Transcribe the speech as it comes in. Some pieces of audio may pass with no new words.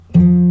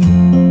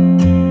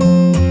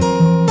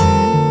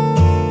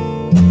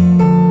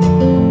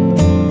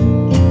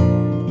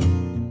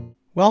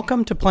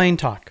Welcome to Plane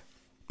Talk.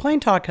 Plane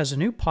Talk has a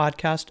new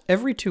podcast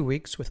every 2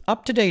 weeks with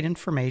up-to-date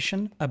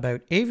information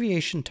about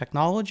aviation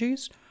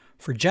technologies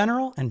for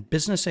general and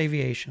business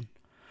aviation.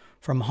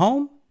 From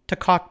home to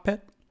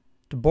cockpit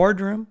to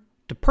boardroom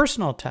to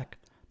personal tech,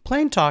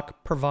 Plane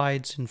Talk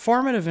provides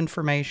informative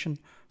information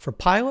for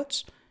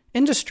pilots,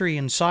 industry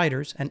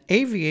insiders, and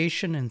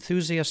aviation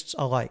enthusiasts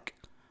alike.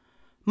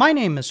 My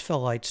name is Phil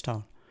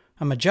Lightstone.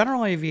 I'm a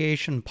general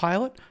aviation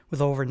pilot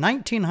with over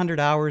 1,900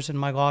 hours in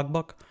my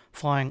logbook,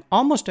 flying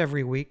almost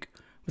every week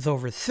with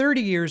over 30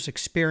 years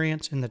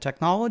experience in the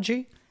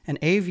technology and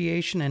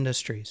aviation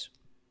industries.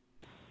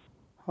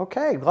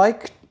 Okay, I'd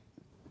like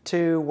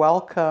to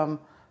welcome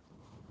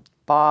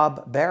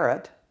Bob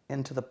Barrett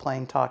into the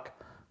Plane Talk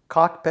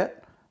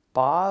cockpit.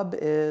 Bob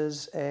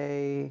is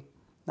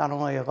not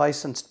only a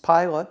licensed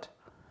pilot,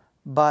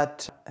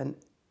 but an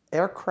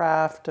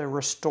aircraft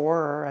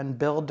restorer and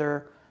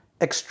builder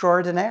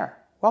extraordinaire.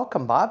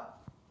 Welcome, Bob.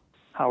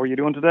 How are you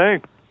doing today?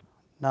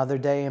 Another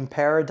day in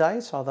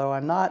paradise, although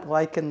I'm not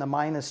liking the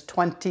minus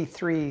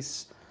 23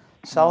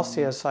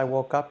 Celsius I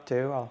woke up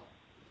to.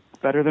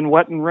 Better than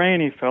wet and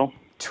rainy, Phil.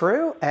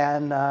 True,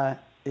 and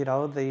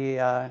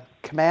the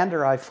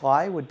commander I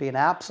fly would be an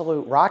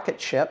absolute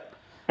rocket ship,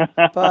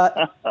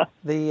 but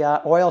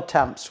the oil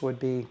temps would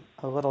be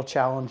a little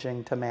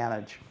challenging to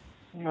manage.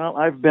 Well,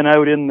 I've been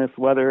out in this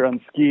weather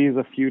on skis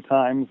a few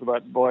times,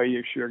 but boy,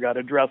 you sure got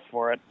to dress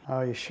for it.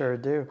 Oh, you sure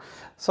do.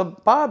 So,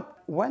 Bob,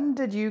 when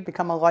did you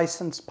become a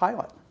licensed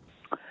pilot?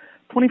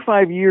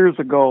 25 years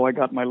ago, I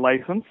got my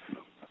license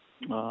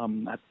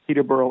at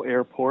Peterborough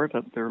Airport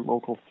at their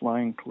local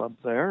flying club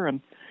there. And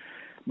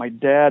my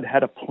dad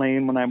had a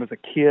plane when I was a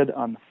kid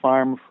on the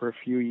farm for a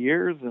few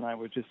years, and I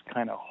was just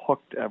kind of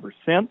hooked ever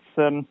since.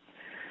 And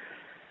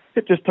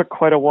it just took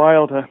quite a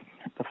while to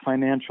get the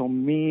financial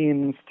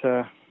means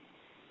to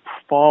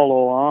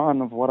follow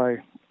on of what I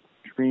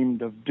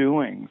dreamed of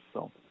doing.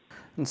 So,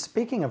 and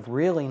speaking of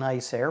really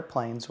nice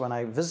airplanes, when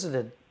I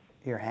visited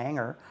your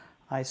hangar,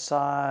 I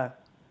saw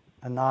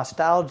a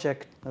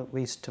nostalgic, at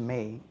least to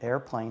me,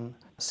 airplane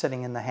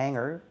sitting in the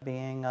hangar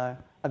being a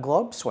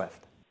Globe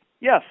Swift.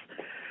 Yes.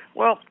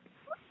 Well,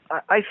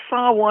 I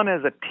saw one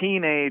as a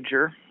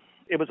teenager.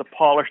 It was a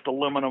polished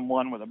aluminum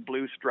one with a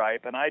blue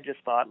stripe, and I just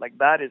thought,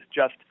 that is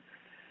just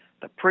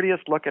the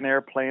prettiest looking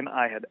airplane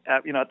I had,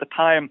 at the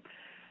time.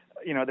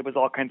 There was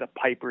all kinds of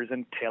Pipers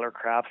and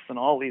Taylorcrafts and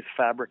all these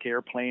fabric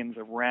airplanes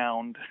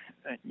around,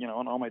 and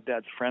all my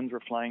dad's friends were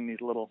flying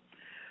these little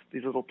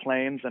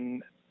planes.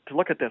 And to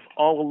look at this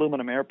all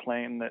aluminum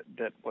airplane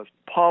that was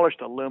polished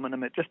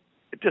aluminum, it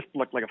just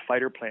looked like a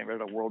fighter plane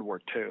out of World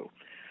War II.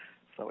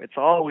 So it's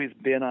always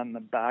been on the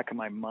back of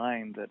my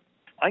mind that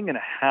I'm going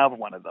to have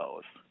one of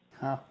those.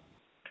 Huh.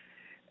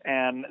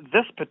 And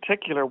this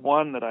particular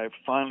one that I've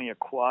finally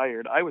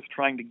acquired, I was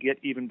trying to get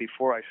even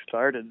before I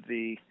started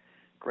the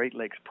Great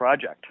Lakes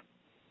project.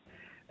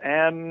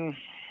 And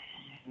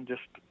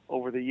just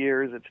over the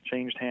years, it's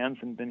changed hands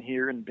and been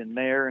here and been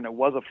there, and it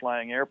was a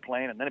flying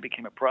airplane, and then it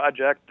became a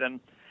project. And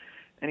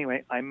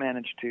anyway, I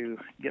managed to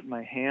get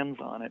my hands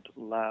on it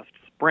last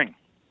spring.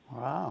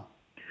 Wow.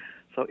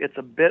 So it's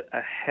a bit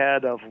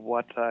ahead of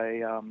what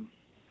I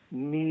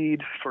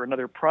need for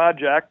another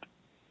project,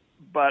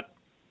 but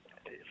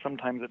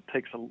sometimes it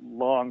takes a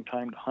long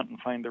time to hunt and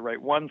find the right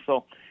one.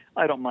 So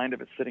I don't mind if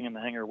it's sitting in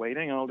the hangar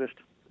waiting.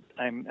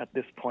 At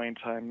this point,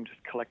 I'm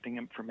just collecting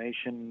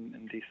information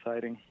and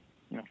deciding,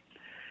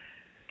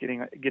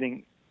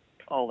 getting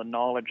all the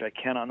knowledge I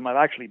can on them. I've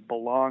actually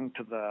belonged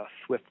to the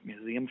Swift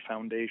Museum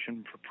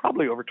Foundation for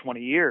probably over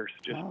 20 years.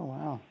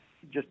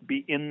 Just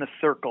be in the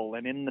circle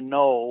and in the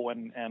know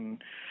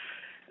and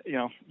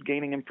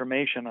gaining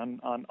information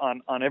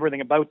on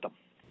everything about them.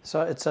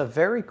 So it's a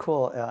very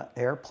cool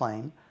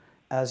airplane,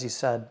 as you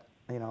said,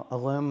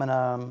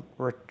 aluminum,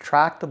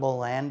 retractable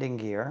landing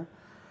gear.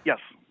 Yes,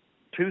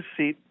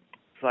 2-seat,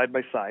 side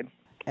by side.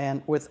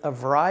 And with a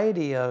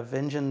variety of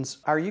engines,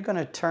 are you going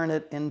to turn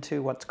it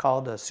into what's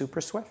called a Super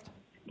Swift?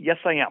 Yes,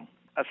 I am.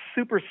 A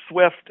Super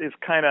Swift is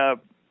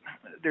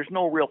there's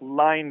no real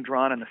line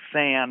drawn in the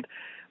sand,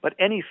 but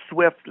any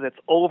Swift that's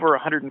over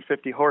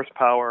 150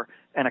 horsepower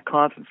and a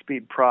constant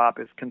speed prop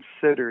is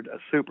considered a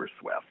Super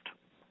Swift.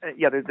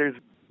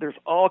 There's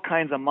all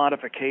kinds of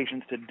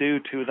modifications to do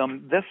to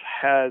them. This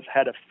has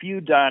had a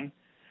few done.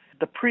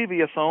 The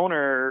previous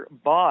owner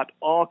bought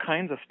all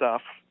kinds of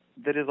stuff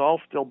that is all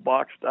still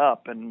boxed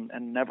up and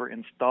never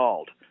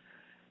installed.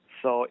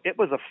 So it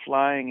was a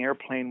flying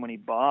airplane when he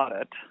bought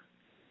it,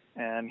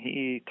 and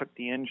he took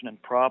the engine and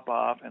prop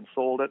off and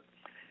sold it,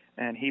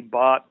 and he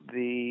bought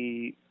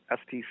the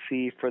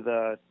STC for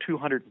the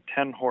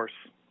 210-horse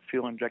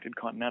fuel-injected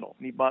Continental.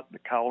 And he bought the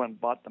cowl and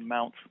bought the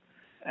mounts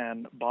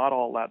and bought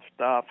all that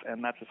stuff,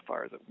 and that's as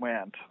far as it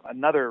went.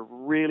 Another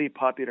really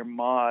popular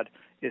mod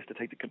is to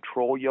take the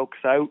control yokes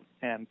out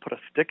and put a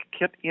stick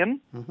kit in.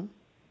 Mm-hmm.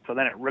 So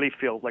then it really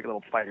feels like a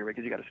little fighter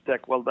because you got a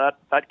stick. Well, that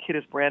kit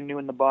is brand new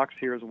in the box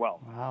here as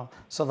well. Wow.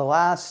 So the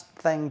last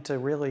thing to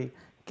really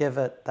give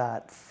it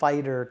that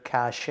fighter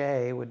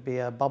cachet would be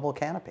a bubble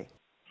canopy.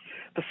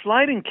 The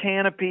sliding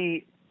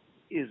canopy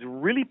is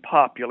really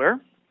popular.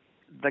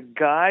 The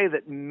guy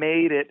that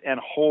made it and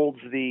holds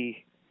the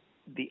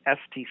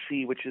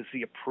STC, which is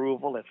the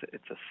approval,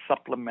 it's a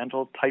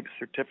supplemental type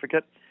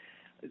certificate.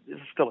 This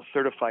is still a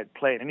certified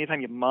plate.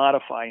 Anytime you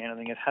modify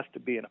anything, it has to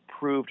be an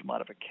approved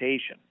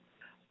modification.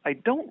 I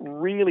don't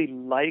really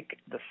like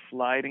the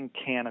sliding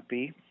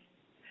canopy.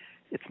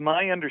 It's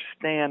my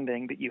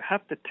understanding that you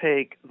have to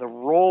take the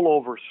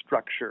rollover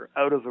structure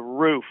out of the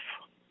roof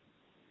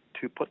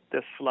to put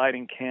this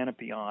sliding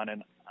canopy on,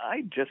 and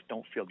I just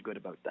don't feel good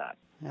about that.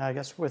 Yeah, I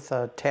guess with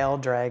a tail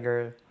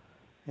dragger,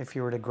 if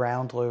you were to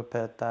ground loop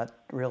it, that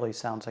really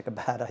sounds like a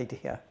bad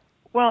idea.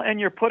 Well, and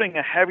you're putting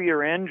a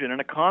heavier engine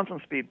and a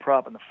constant speed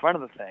prop in the front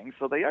of the thing,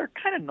 so they are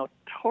kind of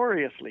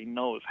notoriously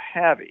nose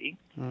heavy.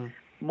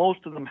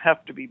 Most of them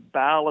have to be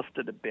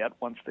ballasted a bit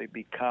once they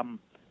become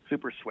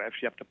super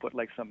swifts. You have to put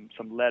like some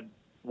lead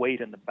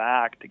weight in the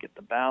back to get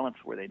the balance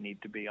where they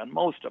need to be on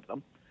most of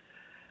them.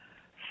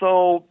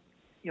 So,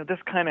 this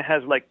kind of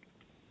has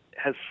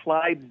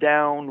slide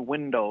down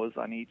windows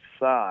on each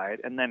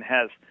side, and then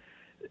has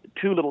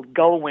two little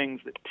gull wings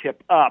that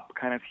tip up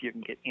kind of so you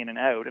can get in and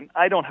out. And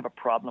I don't have a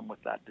problem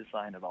with that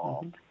design at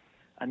all.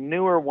 A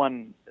newer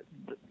one,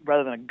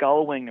 rather than a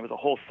gull wing, there was a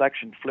whole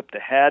section flipped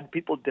ahead.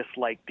 People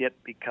disliked it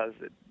because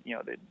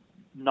they'd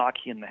knock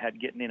you in the head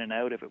getting in and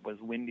out if it was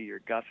windy or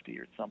gusty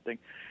or something.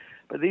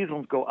 But these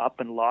ones go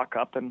up and lock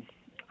up, and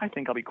I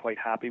think I'll be quite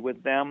happy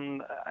with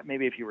them.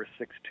 Maybe if you were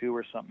 6'2"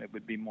 or something, it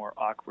would be more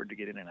awkward to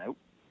get in and out.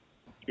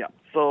 Yeah,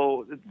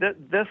 so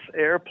this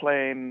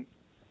airplane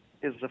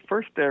is the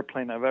first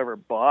airplane I've ever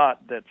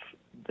bought that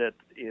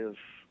is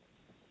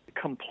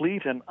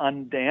complete and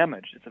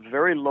undamaged. It's a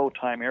very low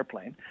time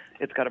airplane.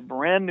 It's got a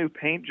brand new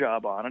paint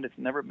job on it. It's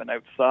never been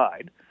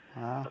outside.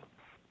 Wow.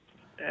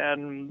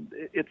 And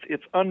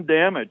it's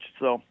undamaged.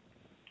 So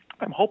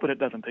I'm hoping it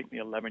doesn't take me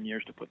 11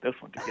 years to put this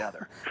one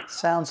together.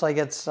 Sounds like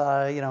it's in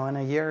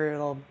a year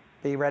it'll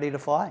be ready to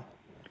fly.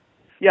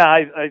 Yeah,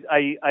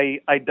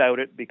 I doubt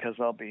it, because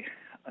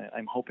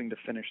I'm hoping to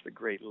finish the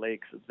Great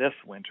Lakes this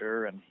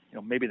winter, and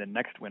maybe the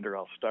next winter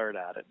I'll start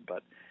at it.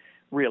 But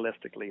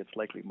realistically, it's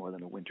likely more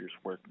than a winter's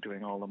work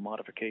doing all the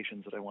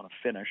modifications that I want to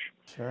finish.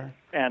 Sure.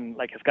 And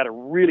it's got a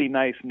really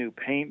nice new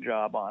paint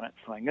job on it,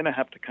 so I'm going to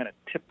have to kind of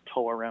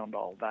tiptoe around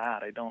all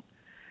that.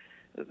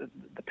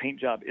 The paint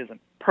job isn't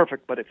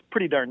perfect, but it's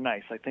pretty darn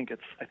nice. I think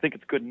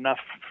it's good enough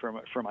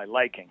for my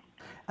liking.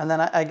 And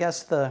then I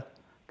guess the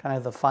kind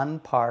of the fun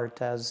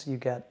part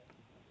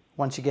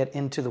once you get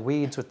into the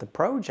weeds with the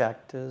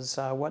project is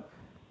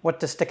what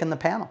to stick in the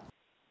panel.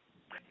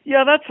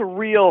 Yeah, that's a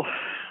real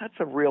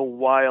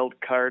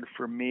wild card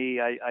for me.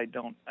 I'm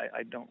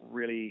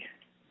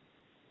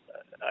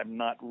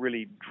not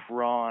really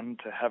drawn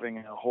to having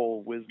a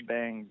whole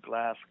whiz-bang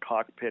glass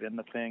cockpit in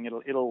the thing.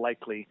 It'll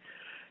likely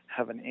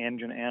have an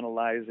engine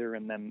analyzer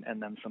and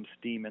then some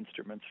steam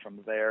instruments from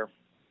there.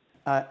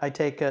 I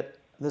take it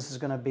this is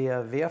going to be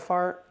a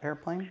VFR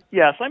airplane?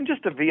 Yes, I'm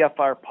just a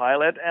VFR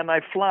pilot, and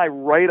I fly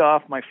right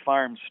off my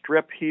farm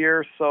strip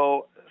here.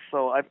 So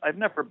I've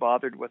never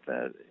bothered with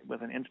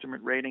an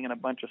instrument rating and a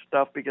bunch of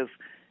stuff, because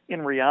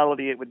in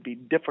reality it would be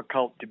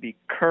difficult to be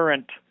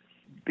current,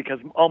 because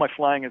all my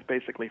flying is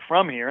basically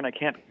from here, and I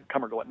can't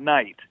come or go at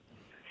night.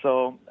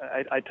 So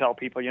I tell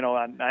people,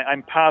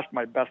 I'm past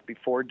my best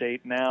before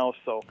date now.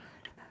 So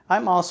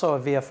I'm also a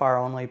VFR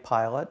only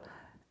pilot,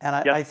 and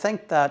I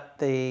think that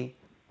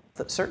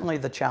certainly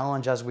the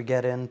challenge as we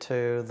get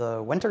into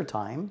the winter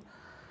time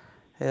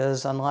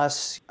is,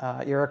 unless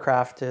your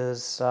aircraft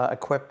is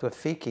equipped with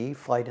FIKI,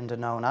 flight into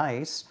known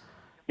ice,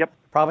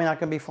 probably not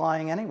going to be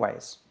flying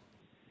anyways.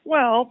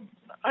 Well,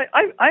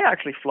 I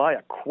actually fly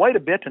quite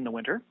a bit in the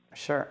winter.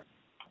 Sure.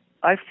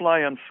 I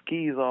fly on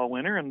skis all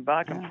winter and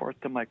back and forth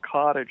to my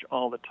cottage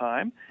all the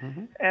time.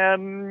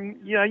 And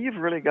you've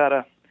really got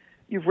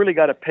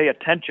to pay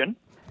attention.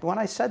 When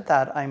I said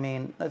that, I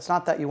mean, it's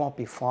not that you won't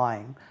be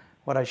flying.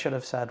 What I should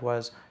have said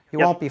was you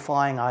won't be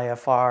flying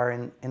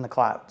IFR in the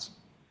clouds.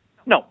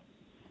 No,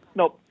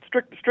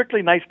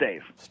 strictly nice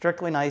days.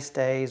 Strictly nice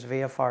days.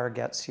 VFR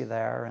gets you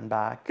there and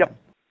back. Yep.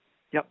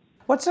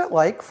 What's it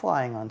like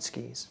flying on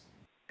skis?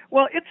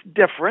 Well, it's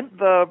different.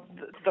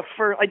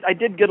 I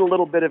did get a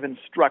little bit of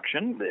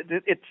instruction.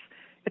 It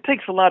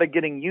takes a lot of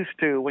getting used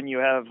to when you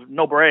have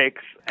no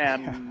brakes,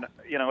 and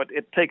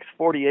it takes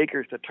 40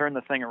 acres to turn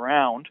the thing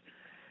around.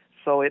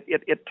 So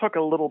it took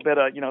a little bit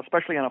of,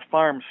 especially on a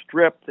farm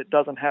strip that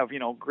doesn't have,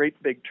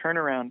 great big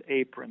turnaround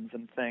aprons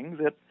and things.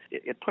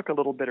 It took a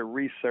little bit of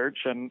research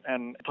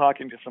and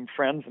talking to some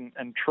friends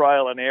and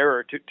trial and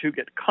error to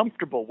get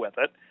comfortable with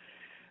it.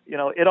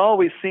 It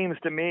always seems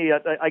to me,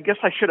 I guess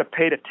I should have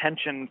paid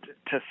attention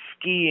to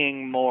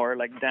skiing more,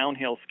 like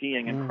downhill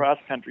skiing and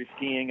cross-country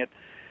skiing.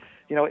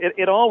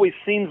 It always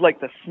seems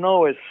like the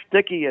snow is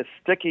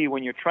sticky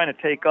when you're trying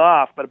to take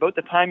off, but about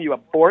the time you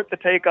abort the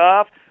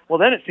takeoff, well,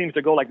 then it seems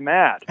to go like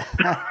mad.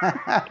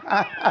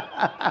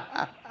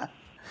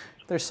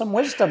 There's some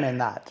wisdom in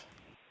that.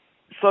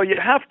 So you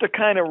have to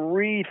kind of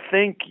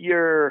rethink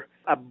your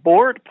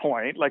abort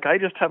point. Like, I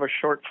just have a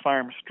short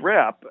farm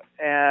strip,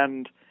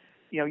 and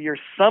your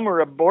summer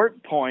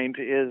abort point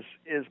is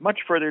much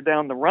further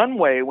down the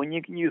runway when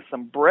you can use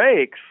some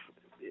brakes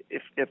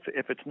if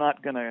it's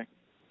not going to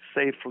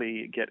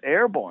safely get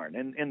airborne.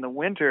 In the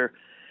winter,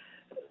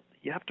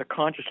 you have to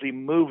consciously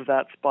move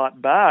that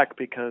spot back,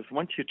 because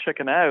once you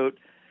chicken out,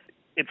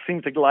 it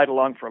seems to glide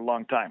along for a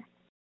long time.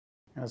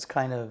 It's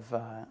kind of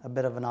a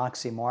bit of an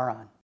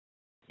oxymoron.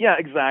 Yeah,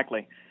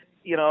 exactly.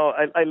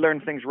 I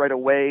learned things right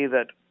away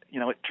that,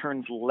 it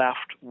turns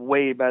left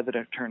way better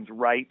than it turns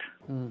right,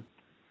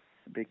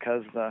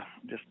 because the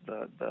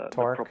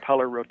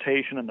propeller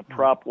rotation and the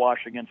prop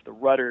wash against the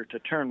rudder. To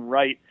turn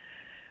right,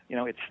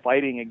 it's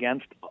fighting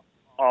against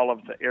all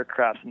of the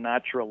aircraft's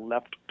natural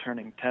left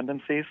turning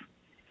tendencies.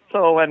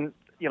 So, and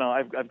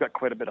I've got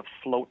quite a bit of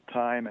float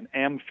time and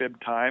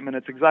amphib time, and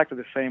it's exactly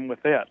the same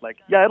with it. Like,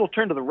 yeah, it'll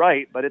turn to the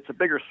right, but it's a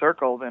bigger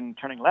circle than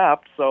turning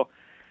left. So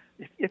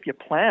if you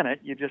plan it,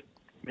 you just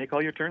make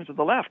all your turns to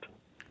the left.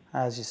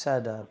 As you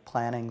said,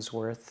 planning's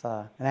worth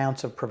an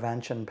ounce of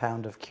prevention,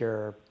 pound of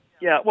cure.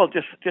 Yeah, well,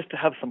 just to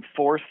have some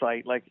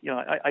foresight. Like,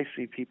 I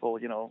see people,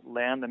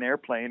 land an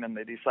airplane and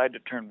they decide to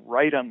turn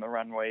right on the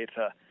runway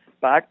to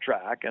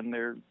backtrack, and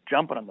they're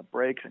jumping on the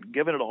brakes and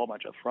giving it a whole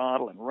bunch of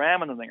throttle and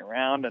ramming the thing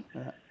around. And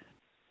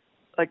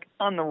like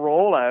on the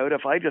rollout,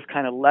 if I just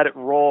kind of let it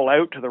roll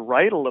out to the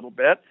right a little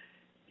bit,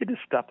 you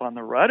just step on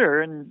the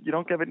rudder and you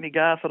don't give it any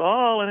gas at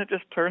all, and it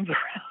just turns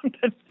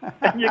around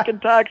and you can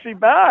taxi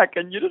back,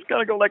 and you just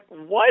gotta go like,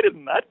 why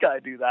didn't that guy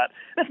do that?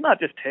 And it's not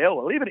just tail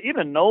wheel, even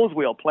a nose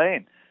wheel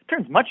plane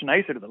turns much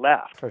nicer to the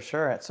left. For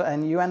sure.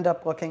 And you end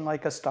up looking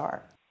like a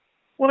star.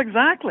 Well,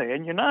 exactly,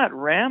 and you're not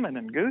ramming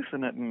and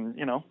goosing it, and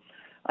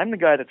I'm the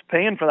guy that's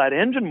paying for that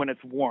engine when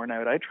it's worn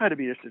out. I try to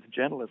be just as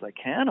gentle as I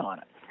can on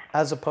it.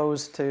 As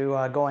opposed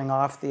to going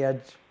off the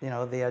edge,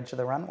 the edge of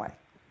the runway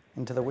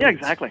into the weeds. Yeah,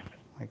 exactly.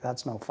 Like,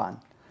 that's no fun.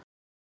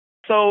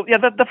 So, yeah,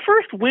 the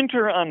first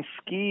winter on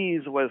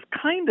skis was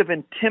kind of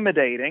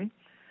intimidating.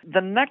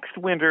 The next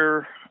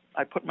winter,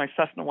 I put my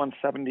Cessna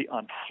 170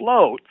 on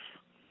floats,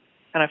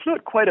 and I flew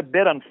it quite a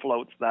bit on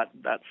floats that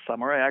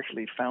summer. I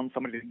actually found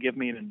somebody to give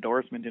me an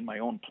endorsement in my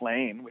own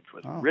plane, which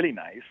was really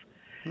nice.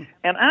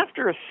 And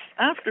after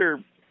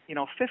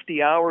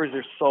 50 hours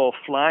or so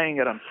flying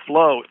it on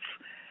floats,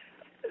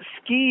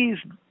 skis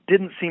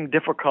didn't seem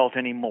difficult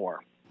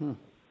anymore,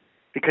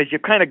 because you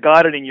kind of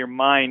got it in your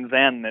mind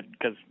then that,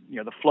 because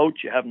the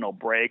floats, you have no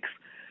brakes.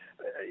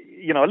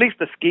 At least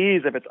the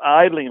skis, if it's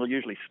idling, it'll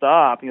usually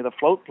stop. The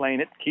float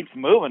plane, it keeps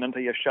moving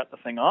until you shut the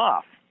thing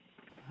off.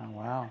 Oh,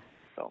 wow.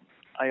 So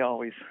I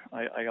always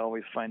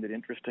find it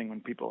interesting when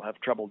people have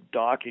trouble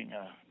docking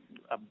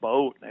a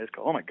boat. I just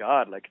go, oh my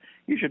God, like,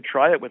 you should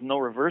try it with no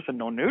reverse and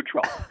no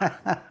neutral.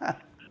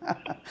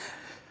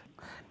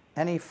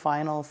 Any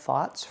final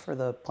thoughts for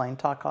the Plane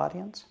Talk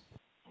audience?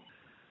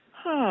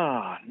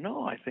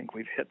 No, I think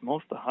we've hit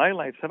most of the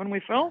highlights, haven't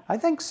we, Phil? I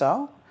think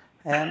so.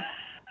 And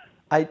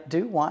I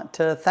do want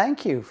to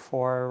thank you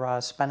for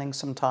spending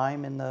some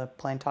time in the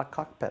Plane Talk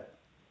cockpit.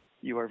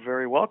 You are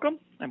very welcome.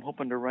 I'm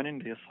hoping to run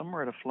into you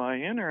somewhere to fly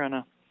in, or on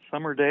a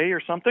summer day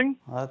or something.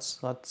 Let's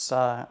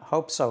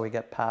hope so. We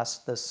get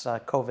past this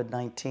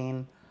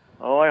COVID-19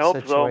 I hope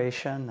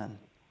situation. So. And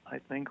I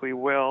think we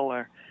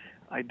will.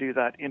 I do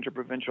that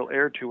interprovincial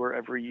air tour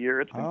every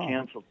year. It's been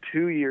canceled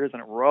 2 years in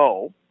a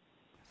row.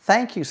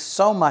 Thank you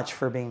so much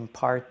for being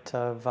part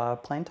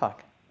of Plane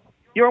Talk.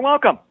 You're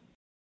welcome.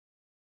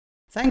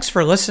 Thanks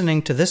for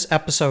listening to this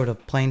episode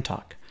of Plane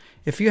Talk.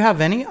 If you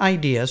have any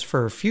ideas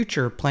for a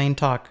future Plane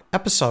Talk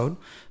episode,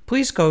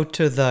 please go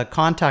to the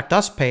Contact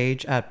Us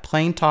page at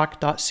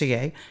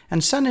planetalk.ca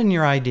and send in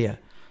your idea.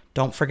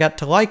 Don't forget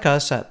to like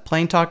us at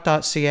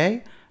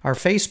planetalk.ca, our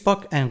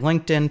Facebook and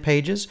LinkedIn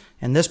pages,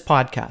 and this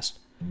podcast.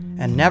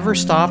 And never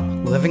stop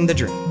living the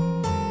dream.